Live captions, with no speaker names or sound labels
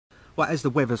But as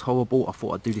the weather's horrible, I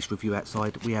thought I'd do this review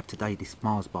outside. We have today this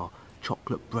Mars bar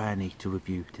chocolate brownie to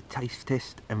review, to taste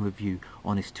test and review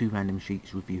on this 2 Random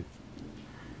Sheets review.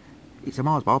 It's a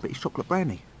Mars bar, but it's chocolate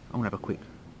brownie. I'm gonna have a quick.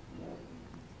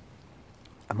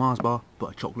 A Mars bar,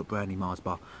 but a chocolate brownie Mars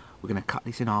bar. We're gonna cut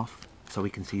this in half so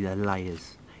we can see the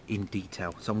layers in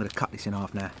detail. So I'm gonna cut this in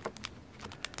half now.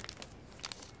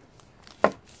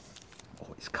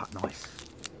 Oh, it's cut nice.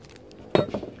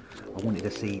 I wanted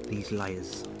to see these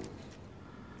layers.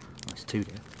 There's 2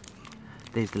 there.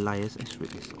 There's the layers. Let's rip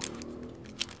this off.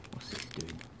 What's this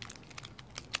doing?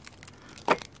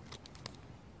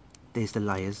 There's the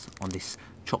layers on this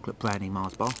chocolate brownie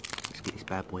Mars bar. Let's get this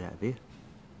bad boy out of here.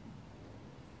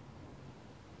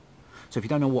 So if you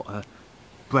don't know what a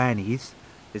brownie is,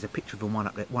 there's a picture of one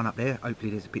up there.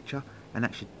 Hopefully there's a picture, and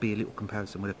that should be a little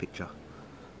comparison with a picture.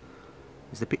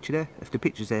 Is the picture there? If the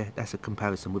picture's there, that's a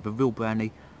comparison with a real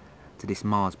brownie to this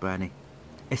Mars brownie.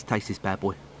 Let's taste this bad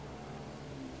boy.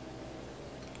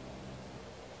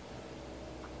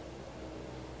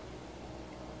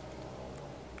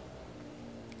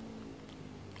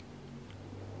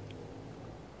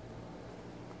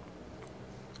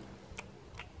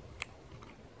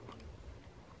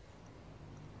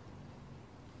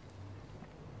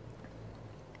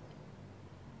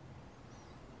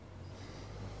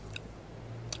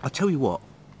 I tell you what,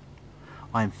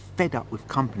 I am fed up with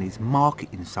companies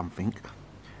marketing something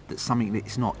that's something that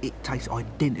it's not. It tastes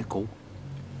identical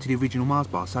to the original Mars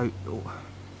bar. So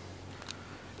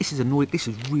this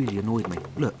has really annoyed me.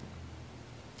 Look,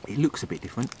 it looks a bit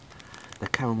different. The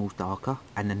caramel's darker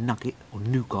and the nugget or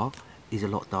nougat is a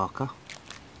lot darker.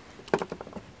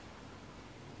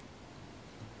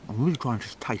 I'm really trying to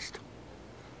just taste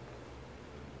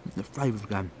the flavours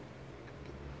again.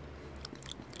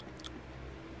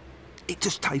 It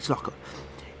just tastes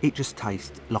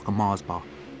like a Mars bar.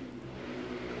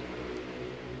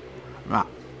 Right,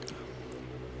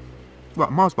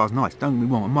 Mars bar's nice. Don't get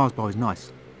me wrong, a Mars bar is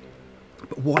nice.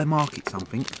 But why market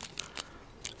something?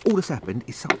 All that's happened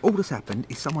is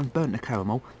someone's burnt the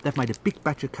caramel. They've made a big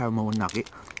batch of caramel and nugget.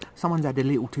 Someone's had a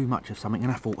little too much of something,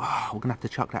 and I thought, oh, we're gonna have to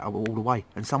chuck that all away.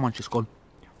 And someone's just gone,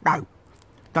 no,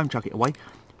 don't chuck it away.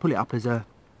 Pull it up as a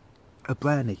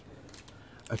brownie,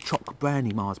 a Choc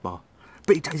Brownie Mars bar.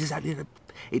 But it tastes exactly,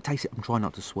 I'm trying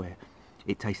not to swear,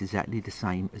 it tastes exactly the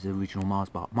same as the original Mars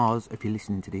bar. Mars, if you're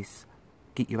listening to this,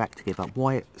 get your act together.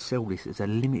 Why sell this as a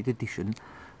limited edition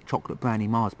chocolate brownie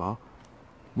Mars bar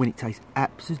when it tastes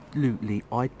absolutely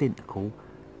identical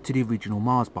to the original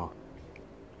Mars bar?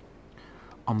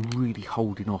 I'm really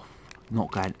holding off,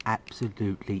 not going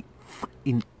absolutely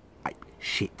in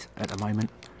shit at the moment.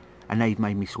 And they've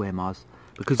made me swear, Mars,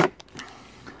 because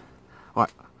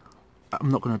I'm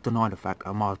not going to deny the fact that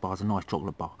a Mars bar is a nice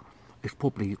chocolate bar. It's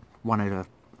probably one of the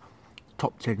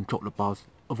top 10 chocolate bars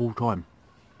of all time.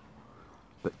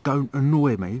 But don't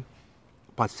annoy me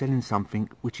by selling something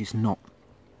which is not.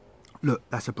 Look,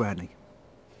 that's a brownie.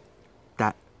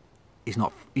 That is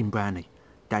not in brownie.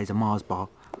 That is a Mars bar,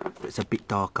 but it's a bit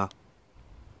darker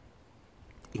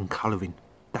in colouring.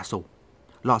 That's all.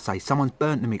 Like I say, someone's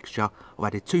burnt the mixture or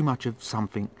added too much of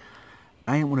something.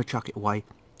 They ain't want to chuck it away.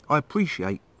 I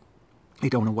appreciate you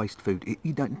don't want to waste food.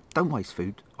 You don't waste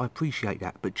food. I appreciate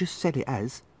that, but just sell it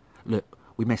as, look,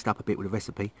 we messed up a bit with the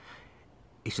recipe.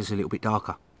 It's just a little bit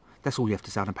darker. That's all you have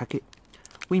to say on a packet.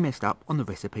 We messed up on the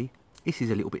recipe. This is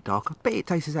a little bit darker, but it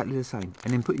tastes exactly the same.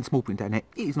 And then putting small print down there,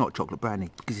 it is not chocolate brownie,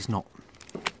 because it's not.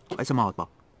 It's a Mars bar.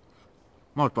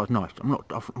 Mars bar's nice.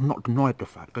 I'm not denied the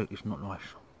fact that it's not nice.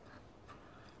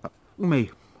 Me,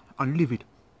 I'm livid.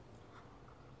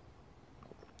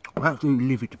 I'm absolutely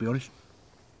livid, to be honest.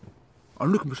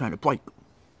 I'm looking for something to break.